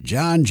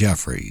John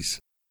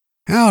Jeffries.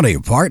 Howdy,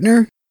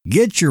 partner.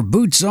 Get your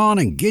boots on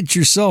and get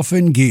yourself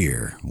in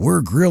gear. We're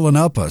grilling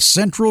up a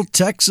Central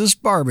Texas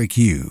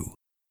barbecue.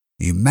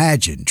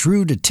 Imagine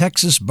true to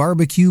Texas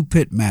barbecue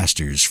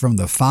pitmasters from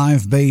the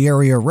 5 Bay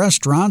Area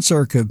restaurants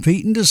are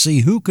competing to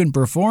see who can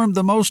perform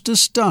the most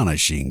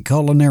astonishing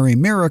culinary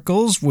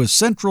miracles with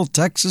Central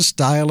Texas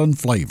style and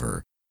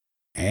flavor,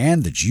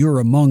 and that you're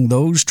among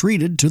those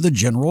treated to the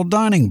general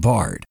dining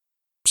part.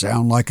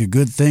 Sound like a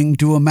good thing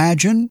to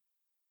imagine?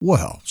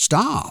 Well,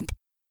 stop.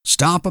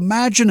 Stop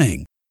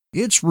imagining.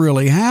 It's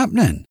really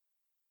happening.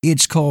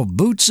 It's called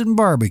Boots and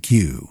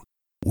Barbecue.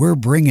 We're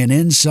bringing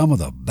in some of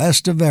the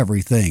best of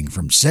everything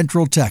from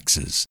Central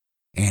Texas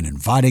and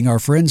inviting our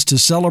friends to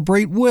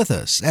celebrate with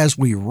us as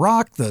we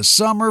rock the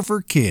summer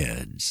for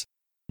kids.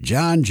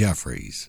 John Jeffries.